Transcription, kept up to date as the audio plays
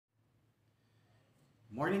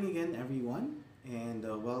Morning again, everyone, and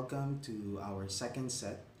welcome to our second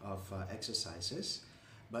set of exercises.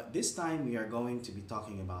 But this time we are going to be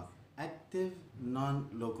talking about active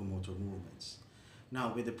non-locomotor movements.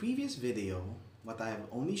 Now, with the previous video, what I have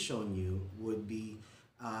only shown you would be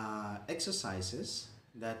exercises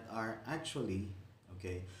that are actually,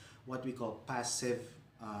 okay, what we call passive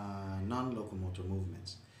non-locomotor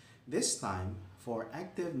movements. This time, for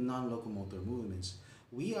active non-locomotor movements,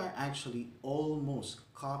 we are actually almost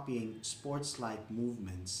copying sports-like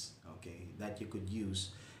movements, okay, that you could use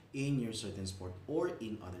in your certain sport or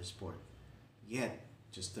in other sport. Yet,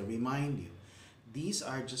 just to remind you, these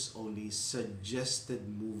are just only suggested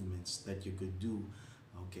movements that you could do,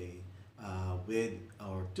 okay, with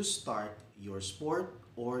or to start your sport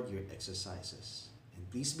or your exercises.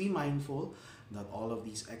 And please be mindful that all of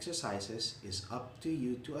these exercises is up to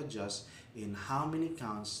you to adjust in how many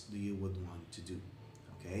counts do you would want to do.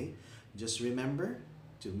 Okay, just remember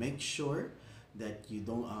to make sure that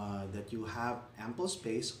you have ample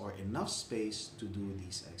space or enough space to do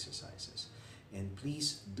these exercises, and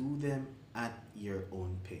please do them at your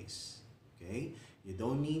own pace. Okay, you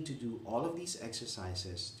don't need to do all of these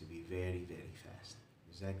exercises to be very fast.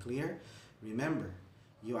 Is that clear? Remember,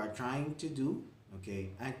 you are trying to do,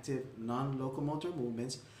 okay, active non-locomotor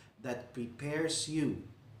movements that prepares you,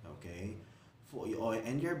 okay, for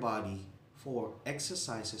and your body for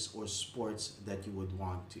exercises or sports that you would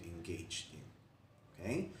want to engage in.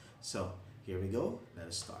 Okay, so here we go. Let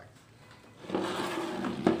us start.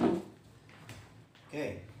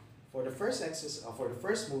 Okay, for the first exercise, for the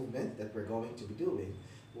first movement that we're going to be doing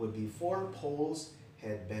would be 4 poles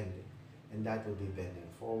head bending, and that would be bending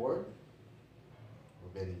forward, or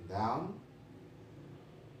bending down,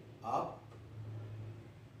 up,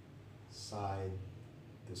 side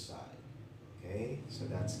to side. Okay, so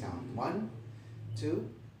that's count 1, 2,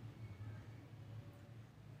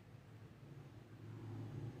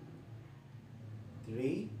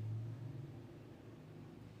 3,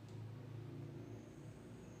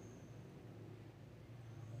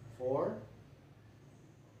 4,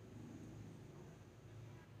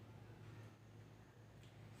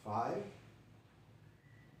 5,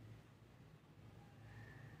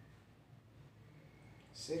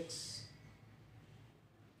 6,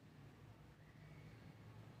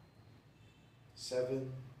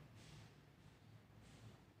 7,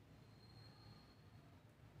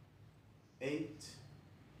 8,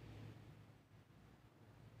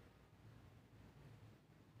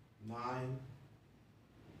 9,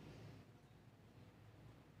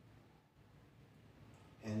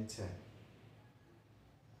 and 10.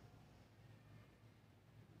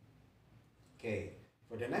 Okay,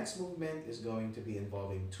 for the next movement is going to be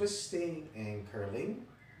involving twisting and curling.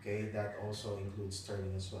 Okay, that also includes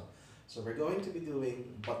turning as well. So we're going to be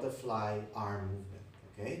doing butterfly arm movement.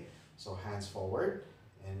 Okay, so hands forward,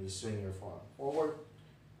 and you swing your forearm forward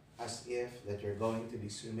as if that you're going to be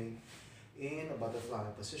swimming in a butterfly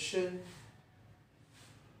position.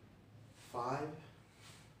 5,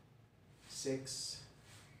 6,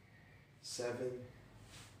 7,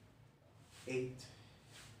 8,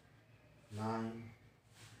 9,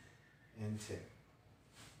 and 10.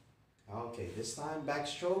 Okay, this time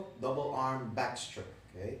backstroke, double arm backstroke.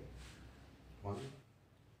 Okay, 1,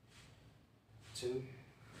 2,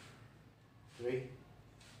 3,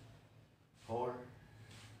 4,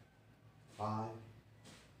 5,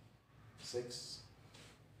 6,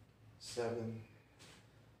 7,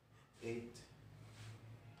 8,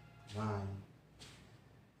 9,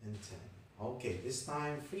 and 10. Okay, this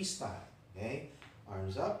time freestyle. Okay,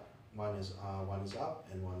 arms up. One is up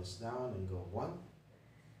and one is down, and go 1,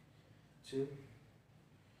 2,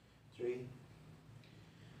 3,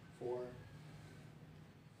 4,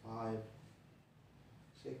 5,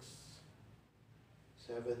 6,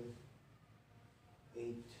 7,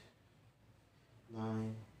 8,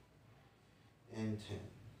 9, and 10.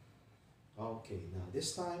 Okay, now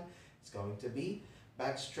this time it's going to be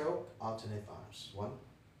backstroke, alternate arms. 1,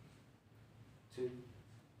 2,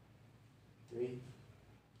 3,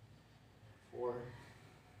 4,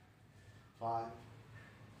 5,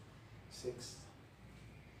 6,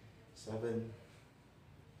 7,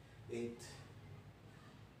 8,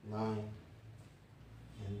 9,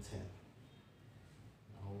 and 10.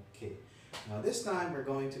 Okay, now this time we're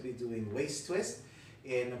going to be doing waist twist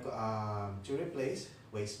to replace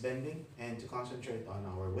waist bending and to concentrate on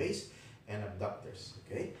our waist and abductors.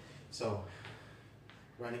 Okay, so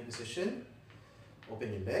running position,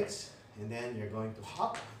 open your legs, and then you're going to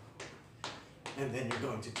hop, and then you're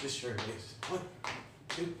going to twist your legs. 1,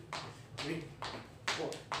 2, 3, 4,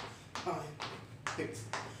 5, 6,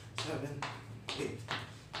 7, 8,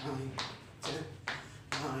 9, 10,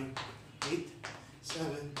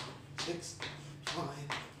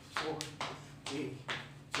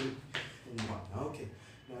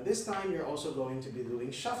 this time you're also going to be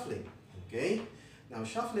doing shuffling. Okay? Now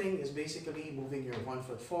shuffling is basically moving your one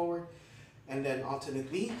foot forward and then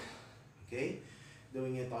alternately, okay,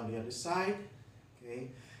 doing it on the other side, okay,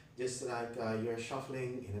 just like you're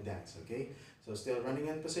shuffling in a dance, okay? So still running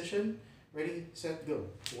in position, ready, set, go.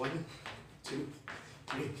 1, 2,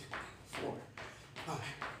 3, 4, 5,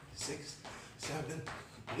 6, 7,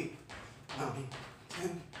 8, 9,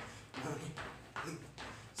 10, 9, 8,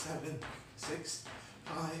 7, 6,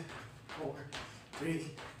 5, 4,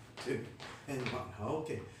 3, 2, and 1.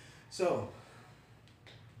 Okay, so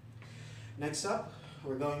next up,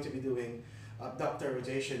 we're going to be doing abductor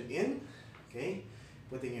rotation in, okay,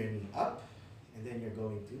 putting your knee up, and then you're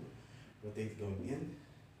going to rotate going in,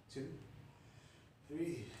 2,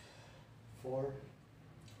 3, 4,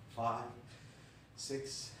 5,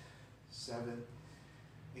 6, 7,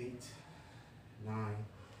 8, 9,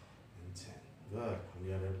 and 10. Good. On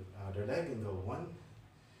the other leg, and go 1,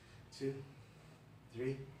 2,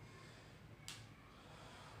 3,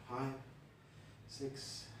 5,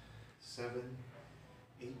 6, 7,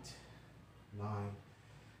 8, 9,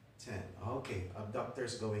 10. Okay,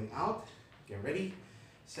 abductors going out. Get ready,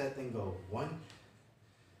 set, and go. 1,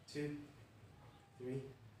 2, 3,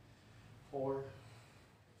 4,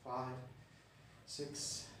 5,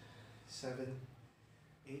 6, 7,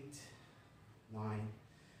 8, 9,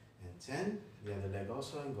 and 10. The other leg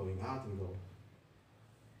also, and going out, and go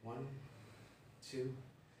 1, 2,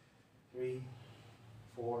 3,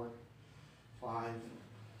 4, 5,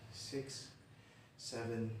 6,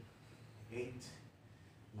 7, 8,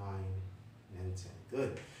 9, and 10.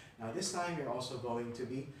 Good. Now this time you're also going to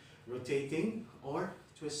be rotating or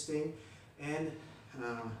twisting and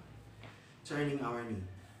turning our knee.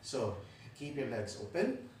 So keep your legs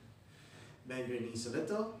open, bend your knees a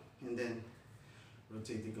little, and then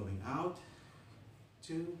rotate it going out.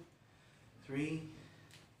 2, 3,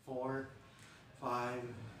 4, 5,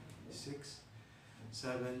 6,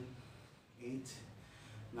 7, 8,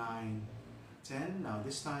 9, 10. Now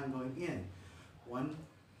this time going in. 1,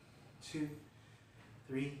 2,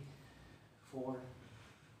 3, 4,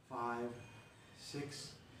 5,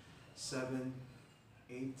 6, 7,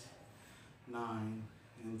 8, 9,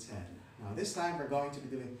 and 10. Now this time we're going to be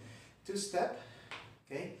doing two-step,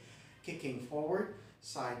 okay? Kicking forward,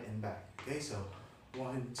 side and back. Okay, so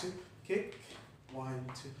 1, 2, kick, 1,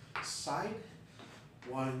 2, side,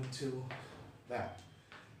 1, 2, back.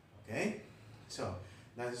 Okay, so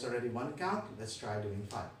that is already one count. Let's try doing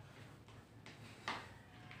 5.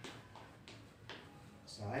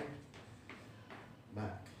 Side,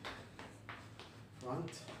 back,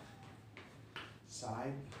 front,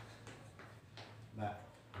 side, back.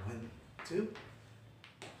 1, 2,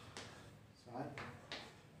 side,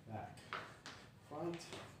 back, front,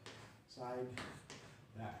 side,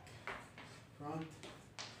 back, front,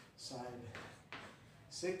 side,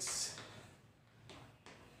 6,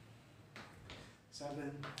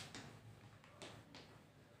 7,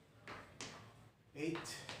 8,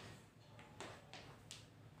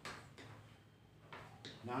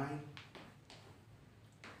 9,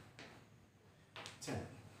 10.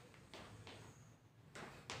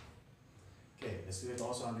 Okay, let's do it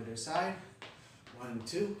also on the other side. 1,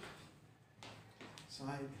 2,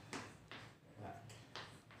 side, back,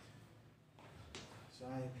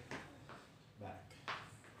 side, back,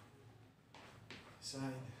 side,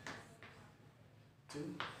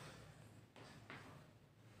 2,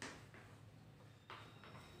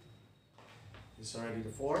 this is already the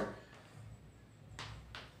 4.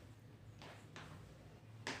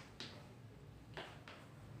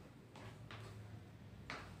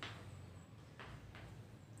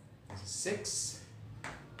 This is 6,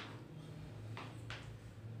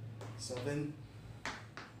 7,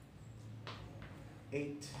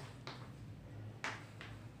 8,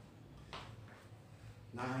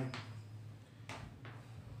 9, 10.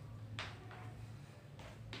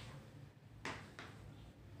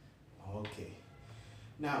 Okay.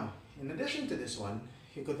 Now, in addition to this one,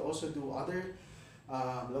 you could also do other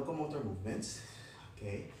locomotor movements,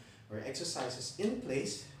 okay, or exercises in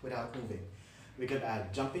place without moving. We could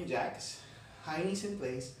add jumping jacks, high knees in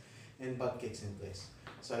place, and butt kicks in place.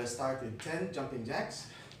 So let's start with 10 jumping jacks.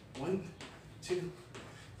 1, 2,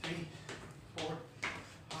 3, 4,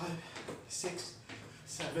 5, 6,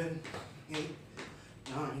 7, 8,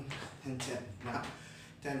 9, and 10. Now,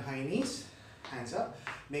 10 high knees, hands up.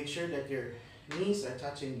 Make sure that your knees are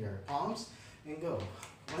touching your palms, and go.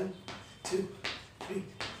 1, 2, 3,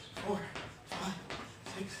 4, 5,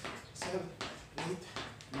 6, 7, 8,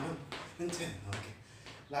 9, and 10. Okay.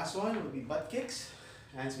 Last one will be butt kicks.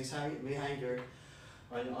 Hands behind your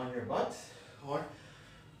on your butt or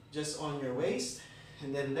just on your waist,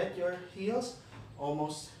 and then let your heels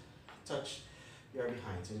almost touch your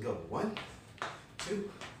behinds. And go 1,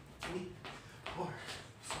 2, 3, 4,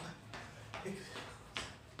 5, 6,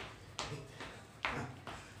 8, 9,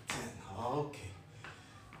 10. Okay.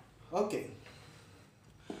 Okay.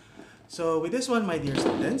 So with this one, my dear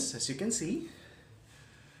students, as you can see,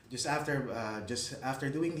 just after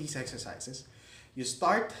doing these exercises, you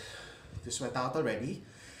start to sweat out already,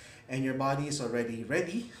 and your body is already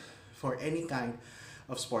ready for any kind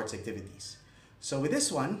of sports activities. So with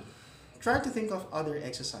this one, try to think of other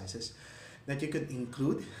exercises that you could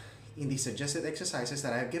include in the suggested exercises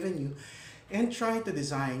that I've given you, and try to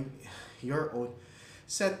design your own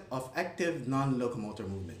set of active non-locomotor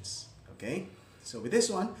movements. Okay? So with this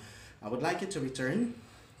one, I would like you to return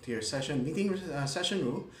to your session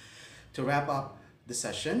room to wrap up the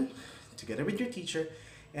session together with your teacher,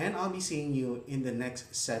 and I'll be seeing you in the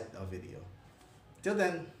next set of video. Till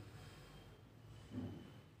then,